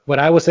what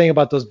I was saying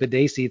about those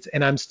bidet seats,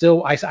 and I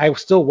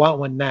still want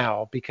one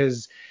now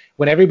because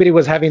when everybody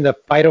was having the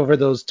fight over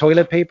those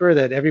toilet paper,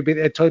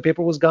 that toilet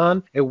paper was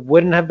gone, it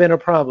wouldn't have been a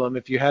problem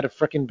if you had a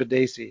freaking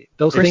bidet seat.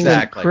 Those things, Kristen,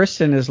 Exactly.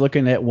 Kristen is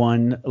looking at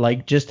one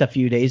like just a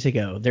few days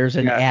ago. There's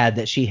an yeah, ad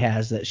that she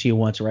has that she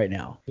wants right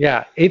now.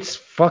 yeah, it's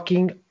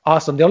fucking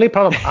awesome. The only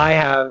problem I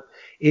have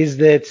is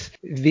that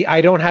the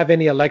I don't have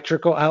any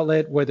electrical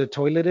outlet where the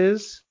toilet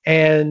is,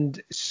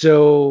 and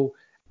so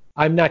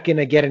I'm not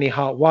gonna get any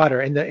hot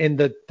water. And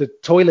the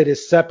toilet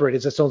is separate;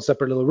 it's its own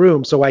separate little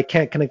room, so I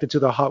can't connect it to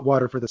the hot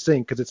water for the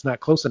sink because it's not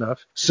close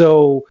enough.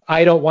 So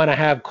I don't want to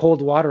have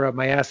cold water up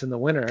my ass in the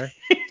winter.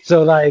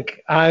 So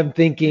like I'm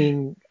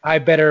thinking I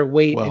better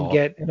wait and Well,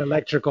 get an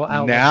electrical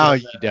outlet now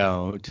down you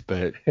don't,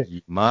 but there.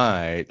 you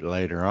might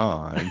later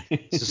on.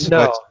 It's just what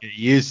No. you get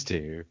used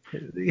to.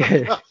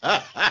 Yeah,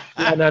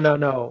 no, no,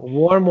 no.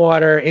 Warm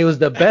water. It was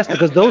the best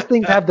because those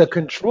things have the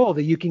control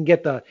that you can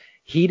get the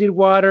heated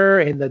water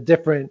and the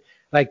different,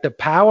 like the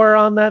power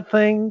on that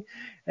thing.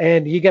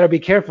 And you got to be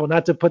careful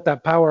not to put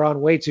that power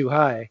on way too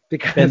high Been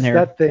because there.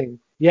 that thing,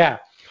 yeah,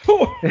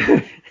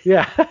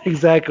 yeah,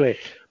 exactly.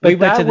 We But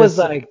went to that was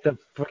this. like the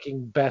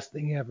freaking best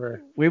thing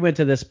ever. We went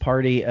to this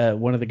party.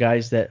 One of the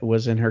guys that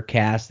was in her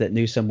cast that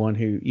knew someone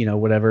who,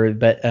 whatever.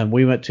 But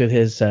we went to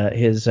his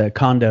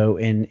condo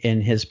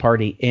in his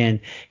party, and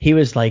he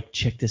was like,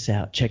 "Check this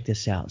out, check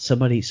this out.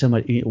 Somebody,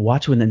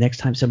 watch when the next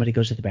time somebody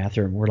goes to the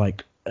bathroom." We're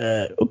like,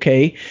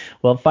 okay.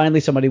 Well, finally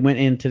somebody went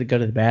in to go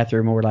to the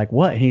bathroom, and we're like,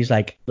 "What?" And he's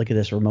like, "Look at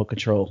this remote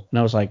control." And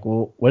I was like,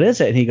 "Well, what is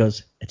it?" And he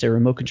goes, "It's a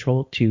remote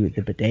control to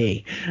the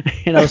bidet."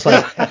 And I was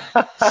like,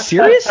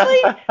 "Seriously?"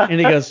 And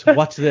he goes,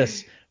 "Watch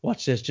this."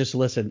 Watch this, just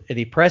listen. And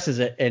he presses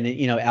it, and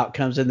out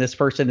comes, and this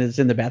person is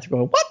in the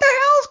bathroom going, "What the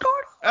hell's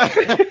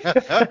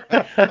going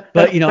on?"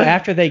 But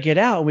after they get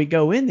out and we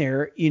go in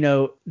there,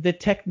 the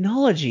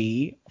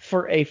technology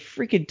for a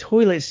freaking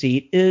toilet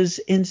seat is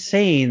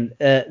insane.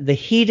 The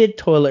heated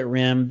toilet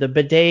rim, the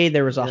bidet,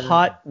 there was a Yeah.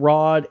 hot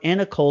rod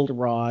and a cold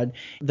rod.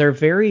 They're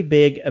very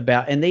big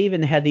about, and they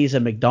even had these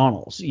at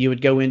McDonald's. You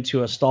would go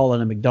into a stall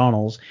in a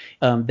McDonald's.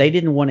 They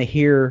didn't want to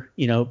hear,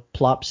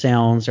 plop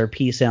sounds or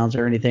pee sounds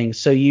or anything.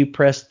 So you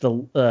press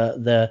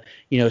the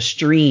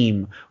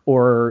stream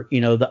or,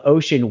 the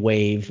ocean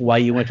wave while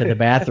you went to the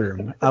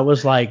bathroom. I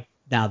was like,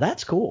 now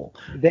that's cool.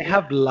 They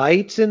have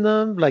lights in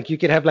them. Like you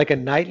could have like a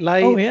night Oh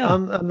light yeah.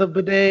 on the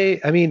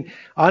bidet. I mean,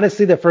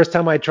 honestly, the first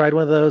time I tried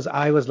one of those,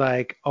 I was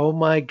like, oh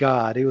my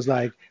God. It was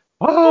like,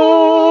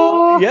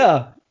 oh.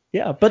 Yeah.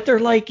 Yeah. But they're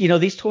like,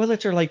 these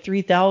toilets are like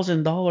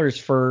 $3,000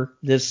 for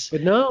this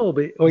But no,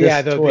 but oh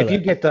yeah, this if you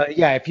toilet.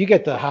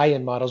 get the high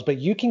end models, but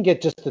you can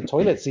get just the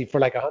toilet seat for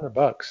like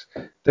 $100.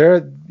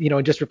 They're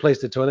just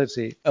replace the toilet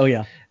seat. Oh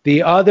yeah.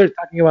 The other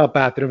talking about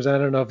bathrooms, and I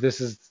don't know if this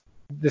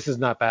is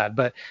not bad,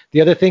 but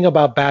the other thing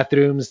about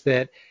bathrooms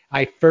that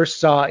I first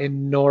saw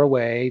in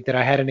Norway that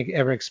I hadn't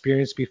ever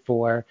experienced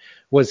before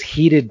was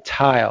heated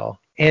tile.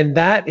 And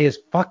that is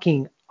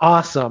fucking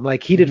awesome.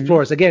 Like heated Hmm.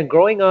 floors. Again,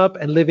 growing up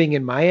and living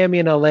in Miami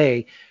and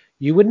LA,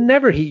 you would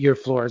never heat your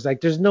floors.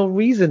 Like there's no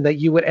reason that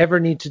you would ever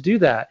need to do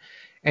that.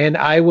 And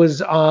I was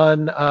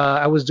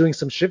doing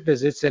some ship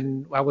visits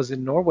and I was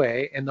in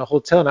Norway in the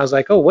hotel and I was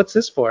like, oh, what's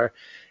this for?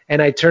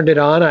 And I turned it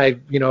on. I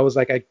was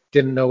like, I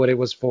didn't know what it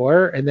was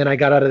for. And then I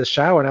got out of the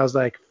shower and I was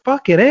like,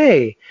 fucking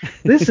A,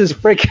 this is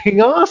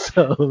freaking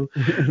awesome.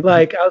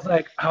 Like, I was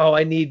like, oh,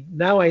 I need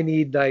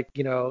like,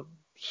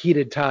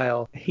 heated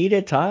tile.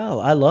 Heated tile.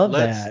 I love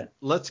let's that.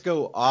 let's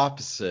go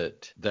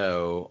opposite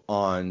though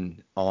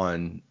on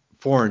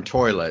foreign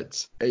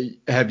toilets.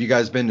 Have you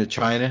guys been to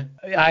China?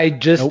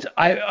 Nope.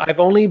 I've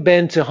only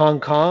been to Hong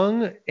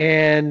Kong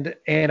and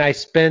I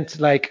spent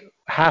like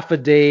half a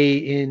day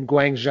in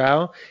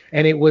Guangzhou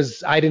and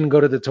I didn't go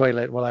to the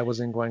toilet while I was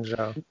in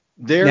Guangzhou.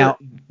 There, Now,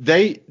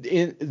 they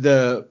in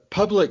the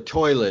public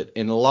toilet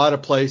in a lot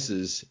of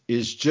places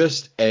is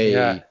just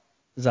Yeah. a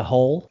as a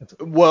whole.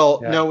 well,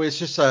 Yeah. no, it's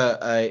just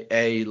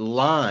a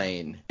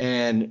line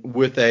and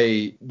with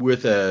a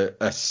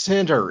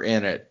center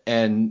in it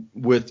and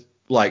with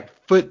like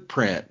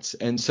footprints,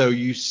 and so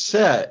you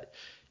set.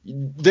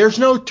 There's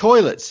no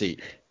toilet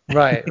seat.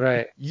 Right,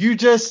 right. You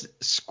just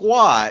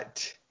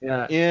squat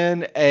Yeah.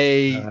 in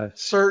a Uh,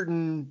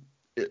 certain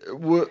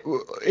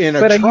in a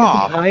but are you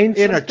trough behind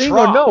in a something or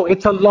trough. no?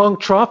 It's a long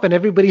trough and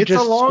everybody It's a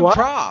just long squats?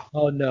 trough.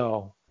 Oh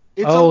no.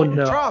 It's a Oh long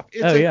no. trough. Oh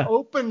It's an yeah.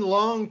 open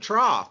long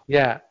trough.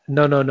 Yeah.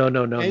 No, no, no,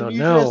 no, no, And no, you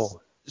just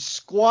no.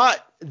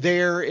 squat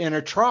there in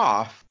a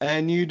trough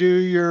and you do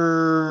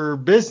your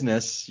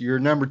business, your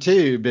number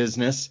two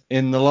business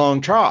in the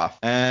long trough.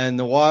 And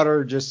the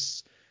water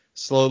just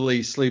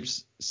slowly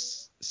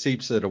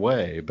seeps it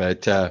away.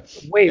 But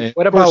Wait, and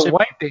what of course about if you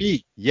wiping?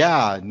 pee,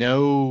 yeah,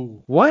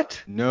 no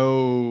What?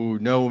 no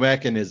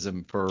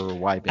mechanism for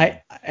wiping.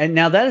 And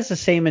now that is the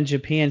same in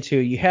Japan too.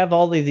 You have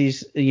all of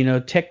these,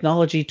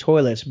 technology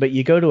toilets, but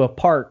you go to a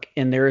park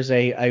and there is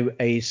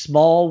a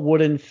small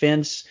wooden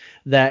fence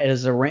that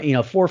is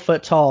around, 4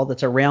 foot tall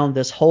that's around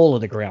this hole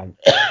in the ground.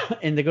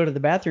 And to go to the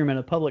bathroom in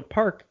a public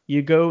park,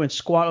 you go and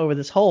squat over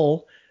this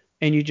hole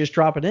and you just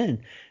drop it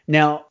in.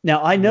 Now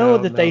I know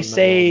that they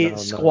say no.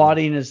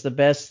 squatting is the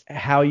best,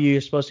 how you're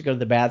supposed to go to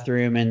the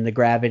bathroom and the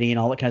gravity and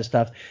all that kind of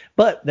stuff.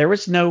 But there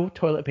was no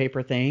toilet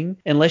paper thing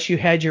unless you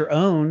had your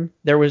own.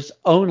 There was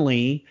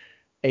only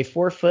a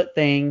 4-foot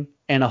thing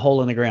and a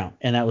hole in the ground,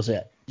 and that was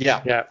it.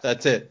 Yeah,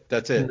 that's it.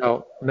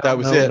 No, That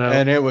was it. no.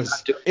 And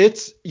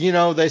it's,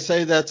 they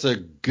say that's a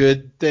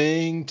good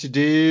thing to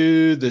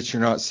do, that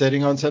you're not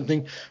sitting on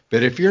something.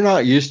 But if you're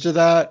not used to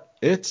that,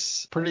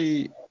 it's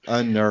pretty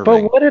unnerving.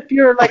 But what if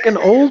you're like an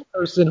old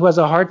person who has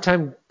a hard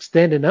time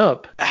standing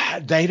up?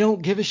 They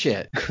don't give a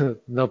shit.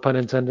 No pun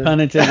intended. Pun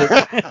intended.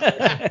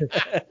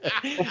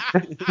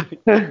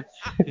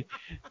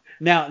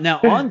 Now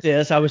on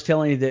this, I was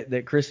telling you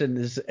that Kristen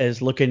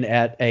is looking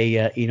at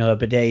a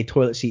bidet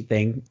toilet seat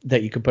thing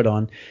that you could put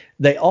on.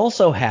 They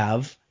also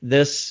have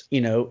this,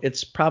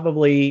 it's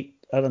probably,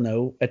 I don't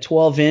know, a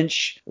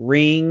 12-inch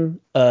ring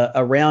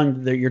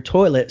around your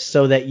toilet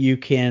so that you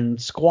can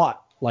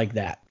squat like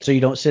that. So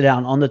you don't sit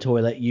down on the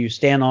toilet, you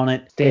stand on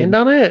it. Stand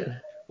on it?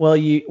 Well,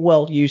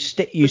 you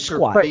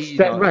squat. Put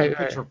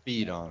your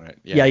feet on it.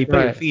 Yeah, you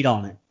put your feet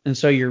on it, and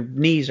so your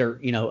knees are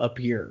up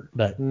here.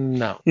 But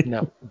no,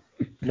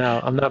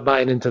 I'm not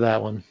buying into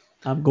that one.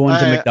 I'm going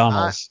to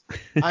McDonald's.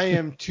 I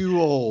am too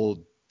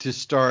old to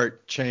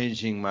start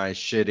changing my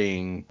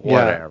shitting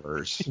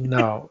whatevers.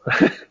 No.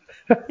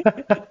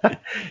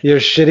 Your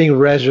shitting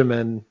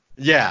regimen.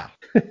 Yeah.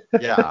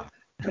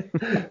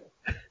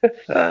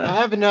 I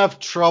have enough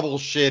trouble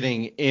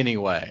shitting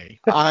anyway.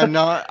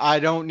 I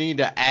don't need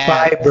to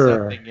add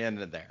something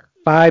into there.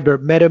 Fiber,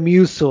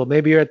 Metamucil.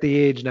 Maybe you're at the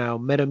age now.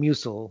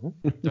 Metamucil.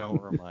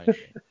 Don't remind me.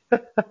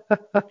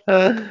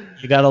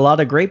 You got a lot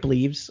of grape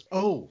leaves.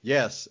 Oh,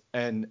 yes.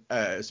 And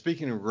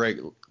speaking of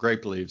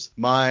grape leaves,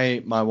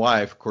 my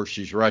wife, of course,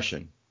 she's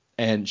Russian.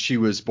 And she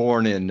was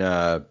born in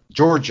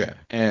Georgia,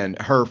 and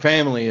her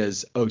family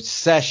is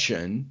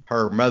Ossetian.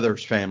 Her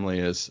mother's family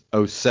is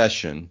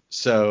Ossetian.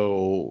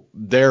 So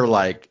they're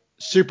like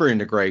super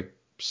into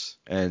grapes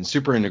and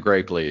super into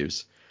grape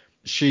leaves.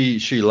 She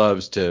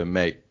loves to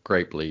make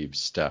grape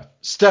leaves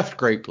stuffed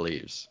grape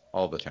leaves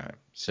all the time.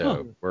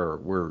 So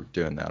we're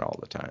doing that all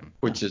the time,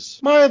 which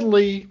is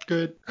mildly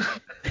good.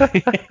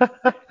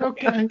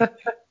 Okay.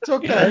 It's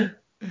okay.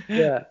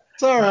 Yeah.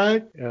 It's all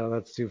right. Oh,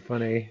 that's too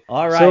funny.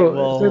 All right.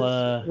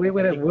 So, wait,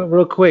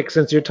 real quick.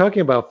 Since you're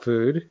talking about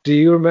food, do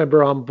you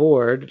remember on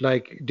board,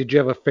 like, did you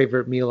have a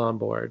favorite meal on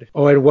board?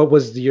 Oh, and what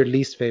was your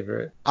least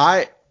favorite?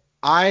 I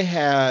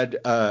had,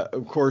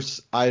 of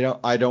course, I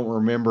don't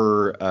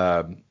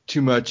remember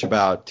too much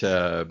about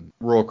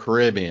Royal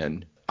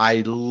Caribbean.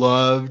 I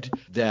loved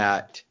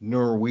that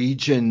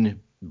Norwegian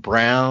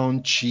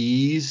brown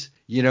cheese.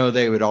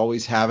 They would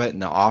always have it in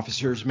the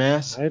officers'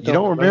 mess. You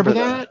don't remember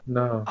that?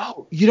 No.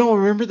 Oh, you don't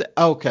remember that?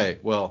 Okay,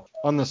 well,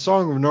 on the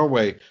Song of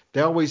Norway,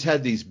 they always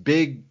had these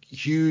big,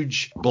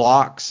 huge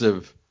blocks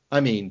of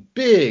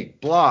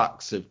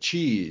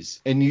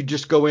cheese. And you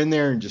just go in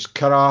there and just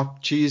cut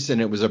off cheese,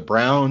 and it was a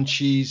brown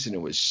cheese, and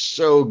it was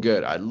so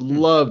good. I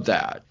loved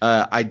that.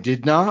 I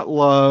did not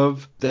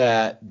love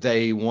that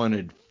they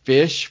wanted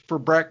fish for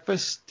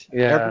breakfast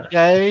every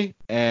day,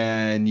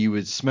 and you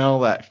would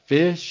smell that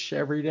fish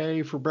every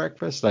day for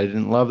breakfast. I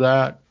didn't love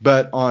that.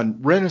 But on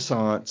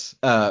Renaissance,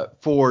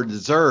 for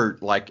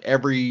dessert, like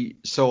every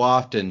so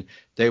often,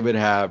 they would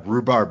have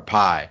rhubarb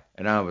pie.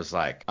 And I was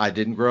like, I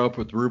didn't grow up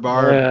with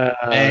rhubarb.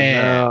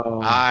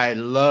 I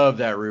love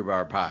that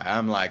rhubarb pie.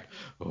 I'm like,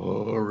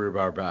 oh,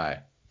 rhubarb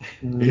pie.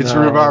 It's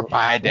rhubarb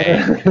pie day.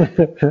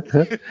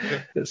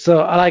 So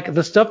like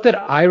the stuff that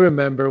I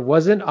remember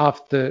wasn't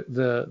off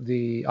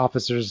the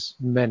officer's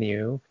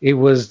menu. It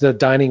was the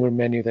dining room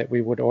menu that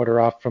we would order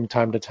off from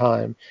time to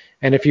time.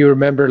 And if you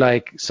remember,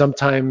 like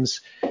I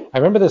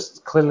remember this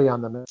clearly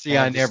on the menu. See,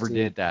 I never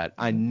did that.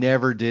 I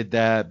never did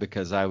that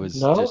because I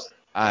was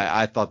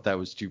I thought that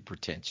was too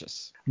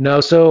pretentious.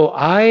 No, so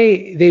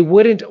they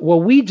wouldn't.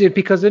 Well, we did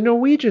because the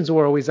Norwegians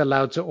were always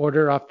allowed to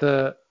order off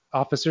the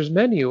officer's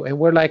menu, and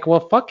we're like,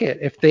 well, fuck it,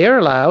 if they're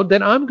allowed,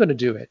 then I'm going to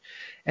do it.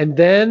 And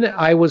then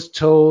I was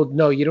told,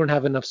 no, you don't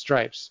have enough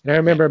stripes. And I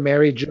remember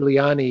Mary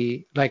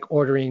Giuliani like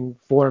ordering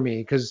for me,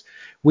 because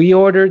we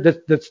ordered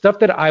the stuff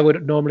that I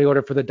would normally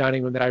order for the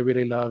dining room that I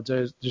really loved.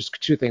 There's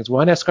two things.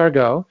 One,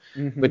 escargot,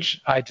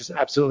 which I just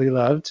absolutely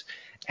loved.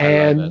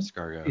 And I love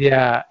escargot.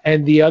 Yeah,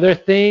 and the other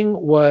thing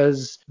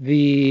was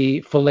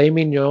the filet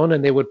mignon,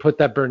 and they would put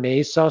that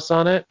béarnaise sauce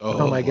on it.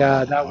 Oh my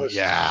God, that was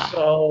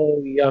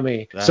so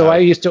yummy. So I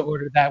used to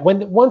order that when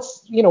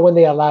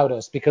they allowed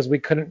us, because we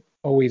couldn't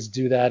always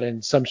do that,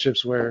 and some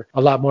ships were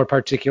a lot more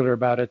particular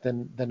about it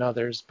than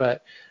others.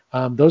 But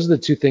those are the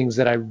two things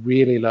that I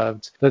really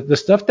loved. The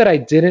stuff that I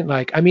didn't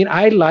like, I mean,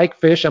 I like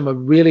fish. I'm a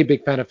really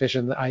big fan of fish,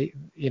 and I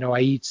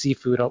eat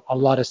seafood, a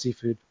lot of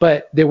seafood.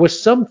 But there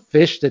was some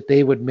fish that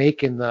they would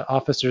make in the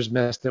officers'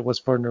 mess that was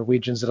for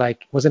Norwegians,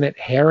 like, wasn't it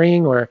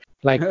herring or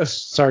like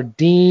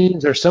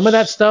sardines or some of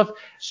that stuff?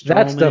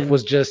 That stuff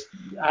was just,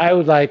 I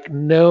was like,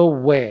 no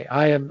way.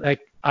 I am like,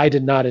 I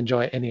did not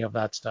enjoy any of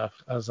that stuff.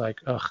 I was like,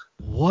 ugh.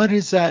 What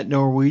is that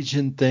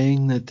Norwegian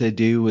thing that they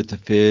do with the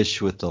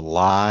fish with the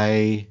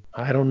lye?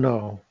 I don't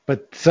know,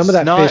 but some of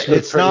that fish looked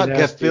It's pretty not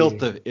nasty.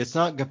 gefilte. It's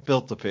not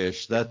gefilte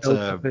fish.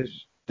 Gefilte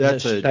fish.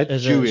 That's a That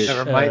Jewish.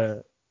 never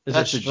mind. Is it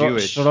That's a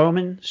Jewish.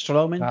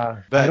 Stroman?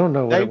 I But don't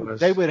know what it was.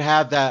 they would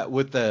have that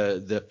with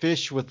the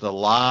fish with the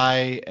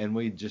lye, and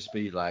we'd just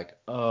be like,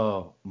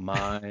 oh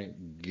my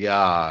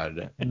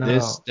God, this No.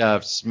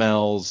 stuff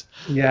smells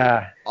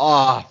Yeah.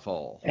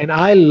 awful. And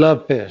I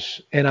love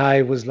fish, and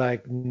I was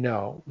like,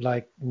 no,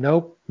 like,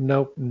 nope,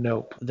 nope,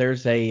 nope.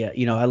 There's I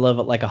love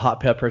it like a hot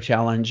pepper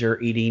challenge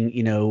or eating,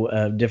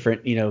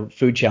 different,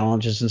 food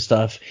challenges and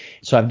stuff.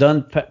 So I've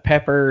done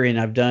pepper and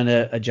I've done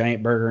a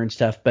giant burger and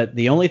stuff. But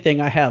the only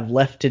thing I have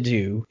left to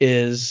do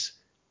is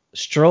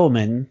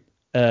Stroman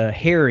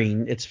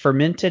herring. It's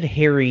fermented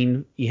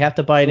herring. You have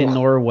to buy it in Ugh.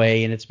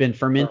 Norway, and it's been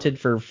fermented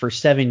for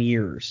 7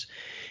 years.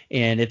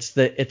 And it's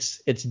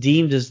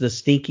deemed as the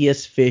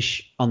stinkiest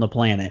fish on the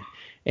planet.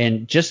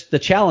 And just the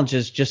challenge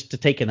is just to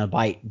take in a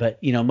bite, but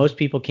most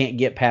people can't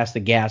get past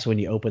the gas when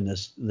you open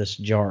this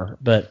jar.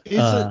 But Is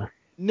it?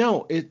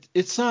 No,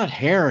 it's not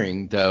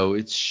herring though.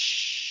 It's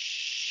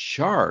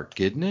shark,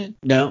 isn't it?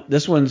 no,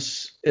 this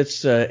one's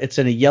it's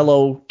in a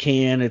yellow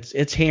can.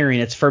 It's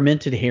herring. It's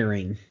fermented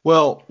herring.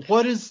 Well,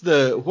 what is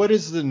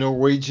the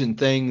Norwegian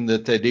thing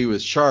that they do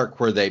with shark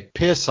where they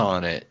piss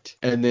on it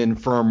and then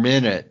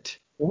ferment it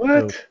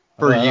What?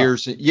 for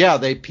years? Yeah,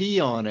 they pee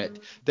on it.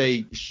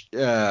 They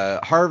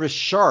harvest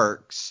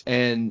sharks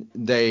and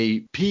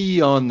they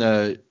pee on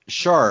the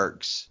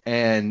sharks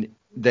and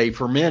they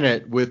ferment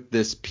it with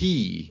this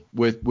pee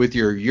with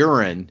your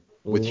urine.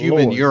 With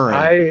human Lord.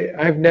 urine.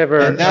 I've never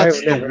And that's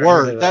I've the never heard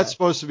worst. of That's that.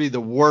 supposed to be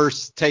the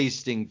worst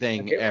tasting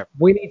thing ever.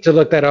 We need to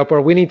look that up,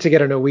 or we need to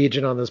get a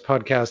Norwegian on this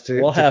podcast to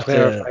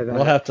clarify that.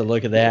 We'll have to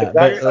look at that.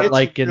 That's But It's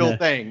like a in real the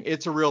thing.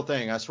 It's a real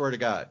thing. I swear to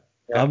God.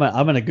 Yeah. I'm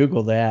gonna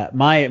Google that.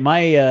 My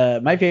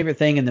favorite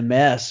thing in the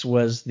mess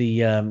was the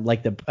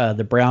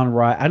brown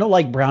rice. I don't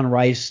like brown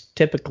rice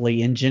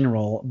typically in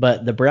general,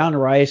 but the brown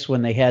rice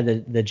when they had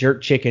the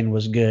jerk chicken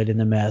was good in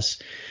the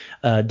mess.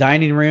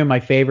 Dining room, my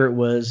favorite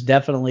was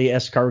definitely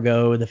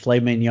escargot. The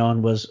filet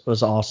mignon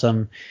was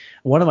awesome.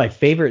 One of my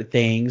favorite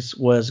things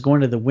was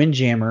going to the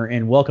Windjammer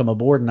and Welcome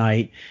Aboard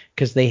night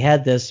because they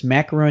had this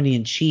macaroni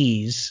and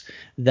cheese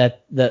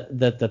that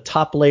the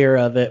top layer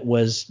of it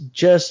was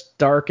just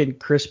dark and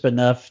crisp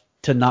enough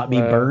to not be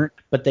burnt,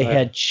 but they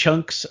had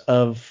chunks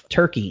of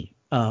turkey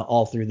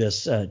all through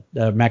this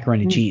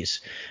macaroni and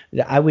cheese.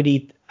 I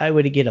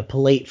would get a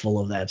plate full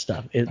of that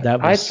stuff.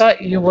 I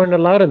thought you weren't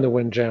allowed in the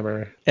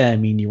Windjammer. I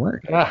mean, you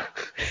weren't.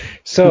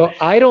 So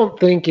I don't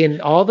think in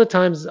all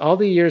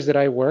the years that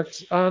I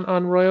worked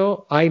on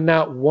Royal, I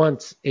not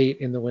once ate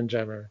in the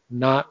Windjammer.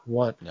 Not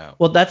once. No.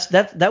 Well,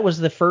 that was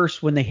the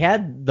first when they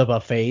had the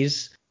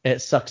buffets. It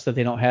sucks that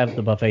they don't have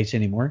the buffets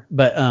anymore,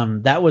 but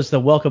that was the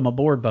Welcome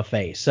Aboard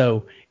buffet.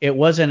 So it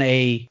wasn't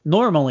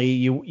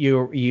normally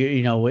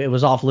it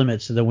was off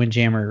limits to the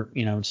Windjammer,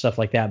 and stuff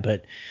like that.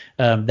 But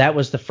that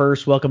was the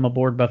first Welcome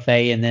Aboard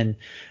buffet, and then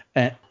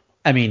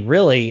I mean,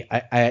 really,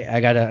 I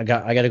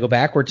gotta go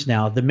backwards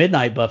now. The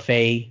midnight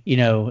buffet,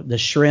 the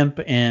shrimp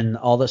and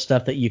all the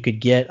stuff that you could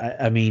get.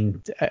 I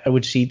mean, I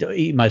would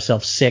eat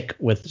myself sick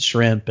with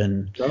shrimp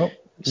and Nope,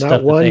 stuff not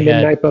that one they had.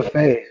 midnight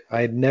buffet.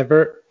 I'd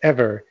never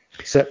ever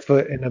set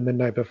foot in a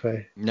midnight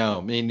buffet.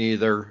 No, me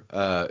neither.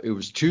 It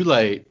was too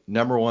late.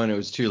 Number one, it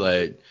was too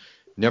late.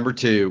 Number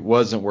two,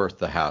 wasn't worth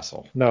the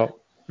hassle. No.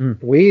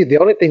 The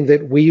only thing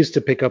that we used to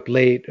pick up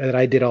late that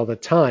I did all the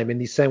time, and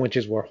these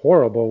sandwiches were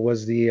horrible,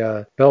 was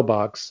the bell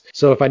box.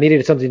 So if I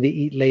needed something to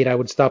eat late, I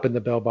would stop in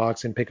the bell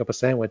box and pick up a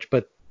sandwich.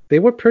 But they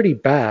were pretty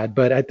bad.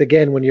 But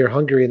again, when you're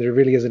hungry and there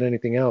really isn't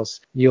anything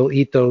else, you'll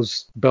eat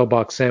those bell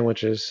box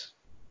sandwiches.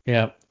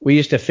 Yeah, we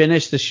used to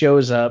finish the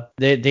shows up,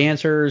 the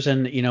dancers,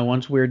 and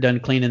once we were done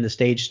cleaning the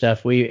stage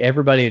stuff,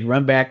 everybody would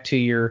run back to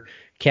your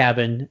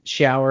cabin,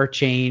 shower,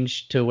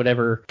 change to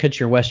whatever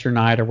country western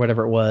night or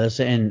whatever it was,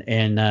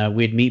 and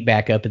we'd meet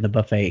back up in the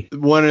buffet.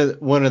 One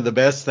of the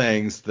best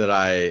things that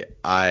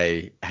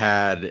I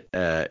had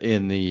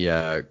in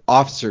the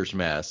officers'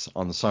 mess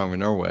on the Song of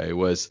Norway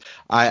was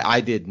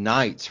I did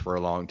nights for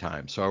a long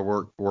time, so I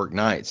worked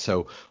nights.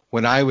 So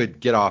when I would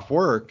get off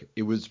work,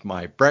 it was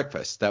my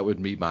breakfast. That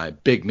would be my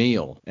big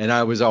meal, and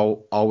I was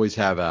always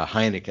have a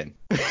Heineken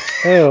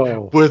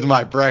with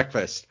my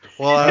breakfast.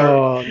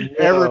 While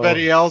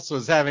everybody else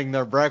was having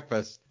their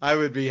breakfast, I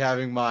would be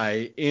having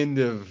my end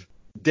of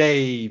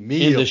day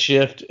meal. End of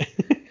shift.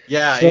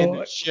 Yeah, end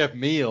of shift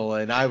meal,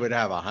 and I would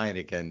have a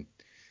Heineken.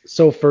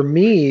 So for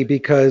me,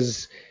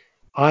 because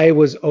I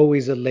was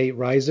always a late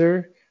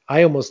riser,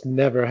 I almost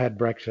never had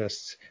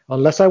breakfast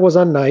unless I was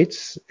on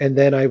nights, and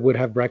then I would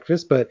have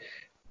breakfast. But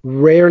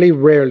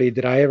rarely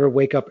did I ever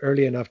wake up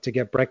early enough to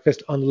get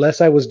breakfast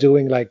unless I was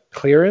doing like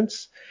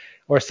clearance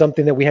or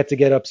something that we had to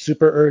get up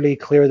super early,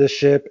 clear the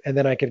ship, and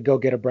then I could go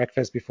get a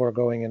breakfast before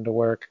going into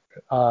work.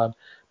 But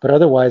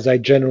otherwise, I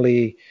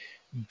generally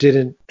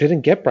didn't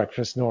get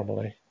breakfast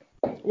normally.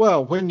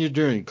 Well, when you're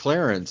doing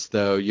clearance,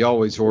 though, you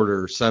always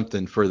order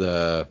something for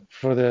the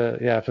For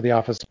the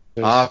officers.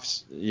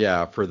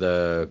 for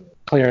the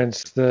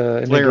Clearance,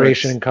 the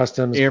immigration and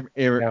customs. Yeah.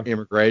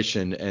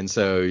 immigration, and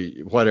so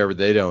whatever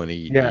they don't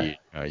eat, Yeah.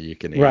 you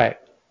can eat. Right.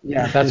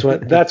 Yeah, that's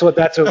what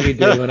we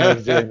did when I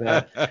was doing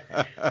that.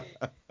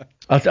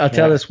 I'll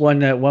tell this one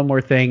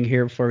more thing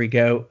here before we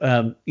go.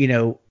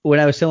 When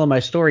I was telling my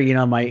story,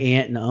 my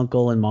aunt and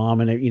uncle and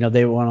mom, and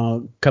they went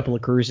on a couple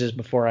of cruises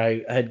before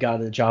I had got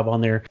a job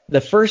on there.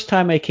 The first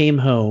time I came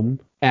home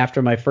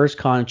after my first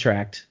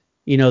contract,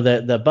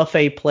 the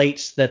buffet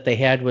plates that they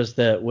had was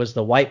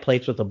the white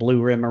plates with a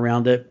blue rim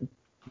around it.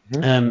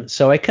 Mm-hmm.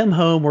 So I come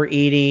home, we're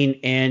eating,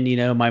 and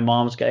my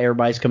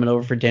everybody's coming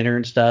over for dinner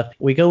and stuff.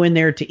 We go in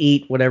there to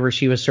eat whatever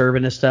she was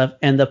serving and stuff,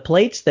 and the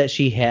plates that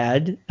she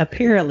had,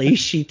 apparently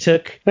she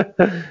took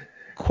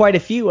quite a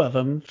few of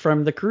them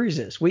from the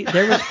cruises.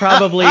 There was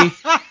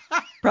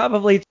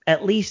probably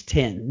at least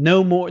 10,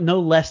 no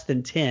less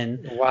than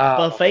 10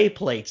 buffet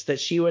plates that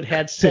she would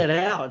had set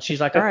out. She's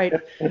like, all right,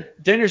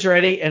 dinner's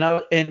ready. And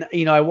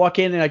I walk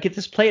in and I get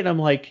this plate and I'm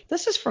like,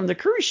 this is from the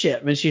cruise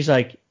ship. And she's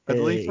like,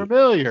 Oddly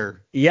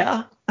familiar.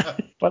 Yeah.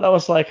 But I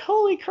was like,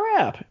 holy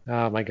crap.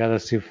 Oh my God,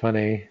 that's too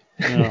funny.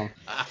 No.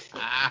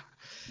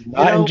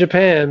 Not in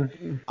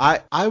Japan.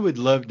 I would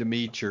love to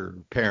meet your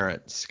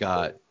parents,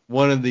 Scott.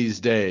 One of these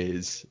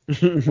days,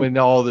 when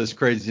all this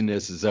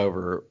craziness is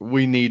over,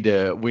 we need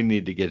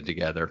to get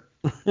together.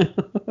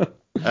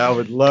 I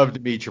would love to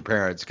meet your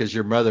parents because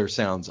your mother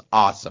sounds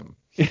awesome.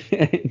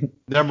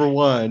 Number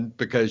one,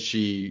 because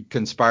she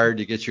conspired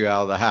to get you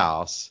out of the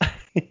house.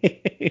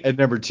 And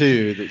number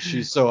two, that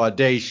she's so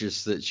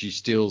audacious that she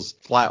steals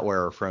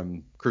flatware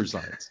from cruise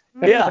lines.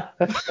 Yeah,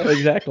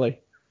 exactly.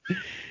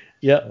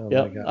 Yep, Oh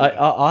yep. my God.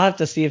 I'll have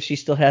to see if she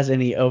still has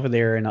any over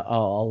there, and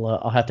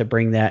I'll have to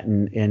bring that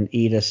and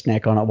eat a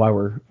snack on it while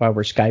we're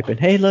Skyping.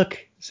 Hey, look,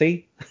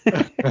 see?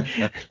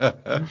 Okay,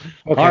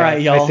 All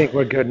right, y'all. I think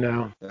we're good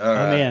now. All Oh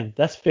right. man,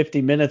 that's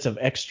 50 minutes of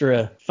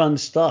extra fun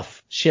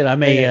stuff. Shit, I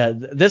may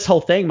this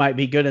whole thing might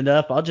be good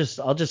enough. I'll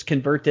just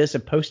convert this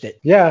and post it.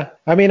 Yeah,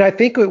 I mean, I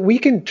think we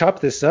can chop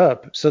this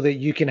up so that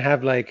you can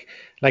have like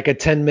a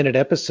 10-minute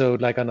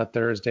episode, like on a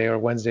Thursday or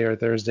Wednesday or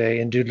Thursday,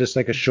 and do just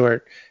like a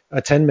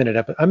 10-minute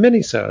a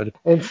mini-sode.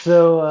 And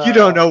so You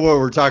don't know what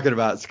we're talking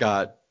about,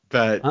 Scott,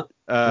 but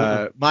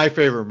My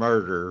Favorite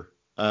Murder,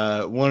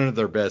 one of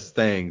their best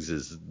things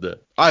is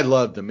I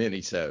love the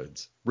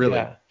mini-sodes, really,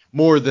 Yeah.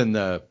 more than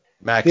the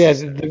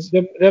maxi.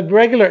 Yeah, the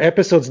regular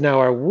episodes now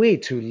are way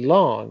too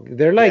long.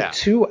 They're like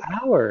 2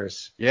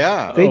 hours.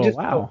 Yeah. They Oh, just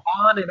wow. go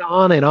on and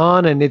on and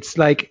on, and it's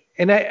like,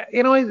 and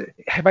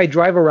if I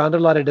drive around a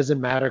lot, it doesn't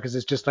matter because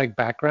it's just like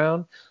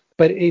background.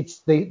 But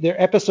their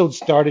episodes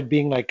started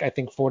being like, I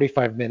think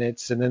 45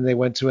 minutes, and then they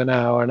went to an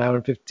hour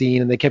and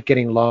 15, and they kept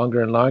getting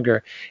longer and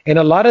longer. And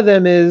a lot of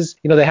them is,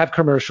 they have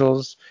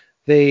commercials,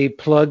 they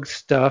plug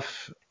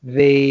stuff.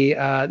 They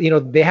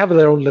they have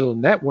their own little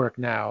network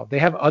now. They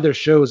have other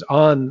shows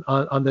on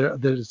their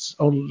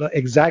own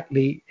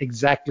exactly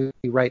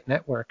right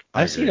network.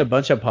 I've seen a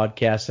bunch of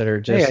podcasts that are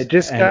just Hey, I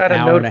just an got a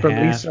hour and note a from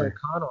half Lisa or-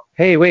 O'Connell.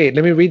 Hey, wait,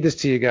 let me read this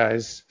to you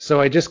guys.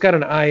 So I just got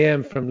an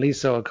IM from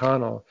Lisa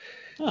O'Connell.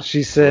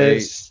 She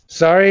says,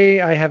 sorry,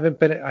 I haven't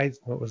been.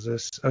 What was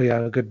this? Oh,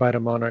 yeah, goodbye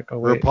to Monarch. Oh,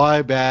 wait.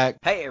 Reply back.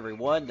 Hey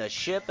everyone, the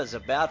ship is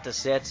about to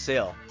set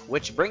sail,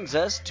 which brings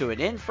us to an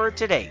end for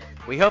today.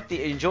 We hope that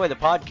you enjoy the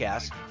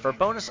podcast. For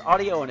bonus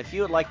audio, and if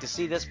you would like to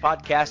see this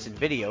podcast in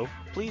video,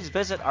 please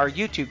visit our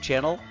YouTube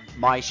channel,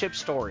 My Ship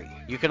Story.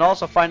 You can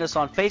also find us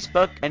on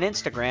Facebook and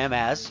Instagram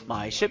as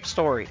My Ship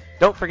Story.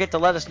 Don't forget to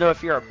let us know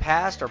if you're a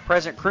past or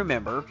present crew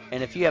member,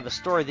 and if you have a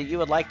story that you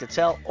would like to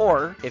tell,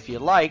 or if you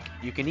like,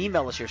 you can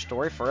email us your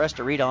story for us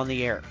to read on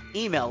the air.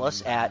 Email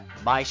us at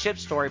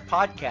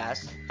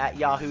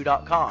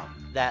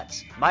myshipstorypodcast@yahoo.com.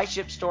 That's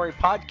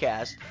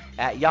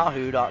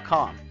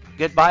myshipstorypodcast@yahoo.com.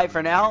 Goodbye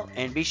for now,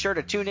 and be sure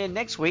to tune in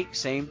next week,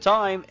 same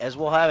time, as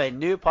we'll have a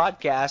new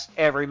podcast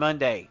every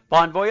Monday.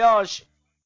 Bon voyage!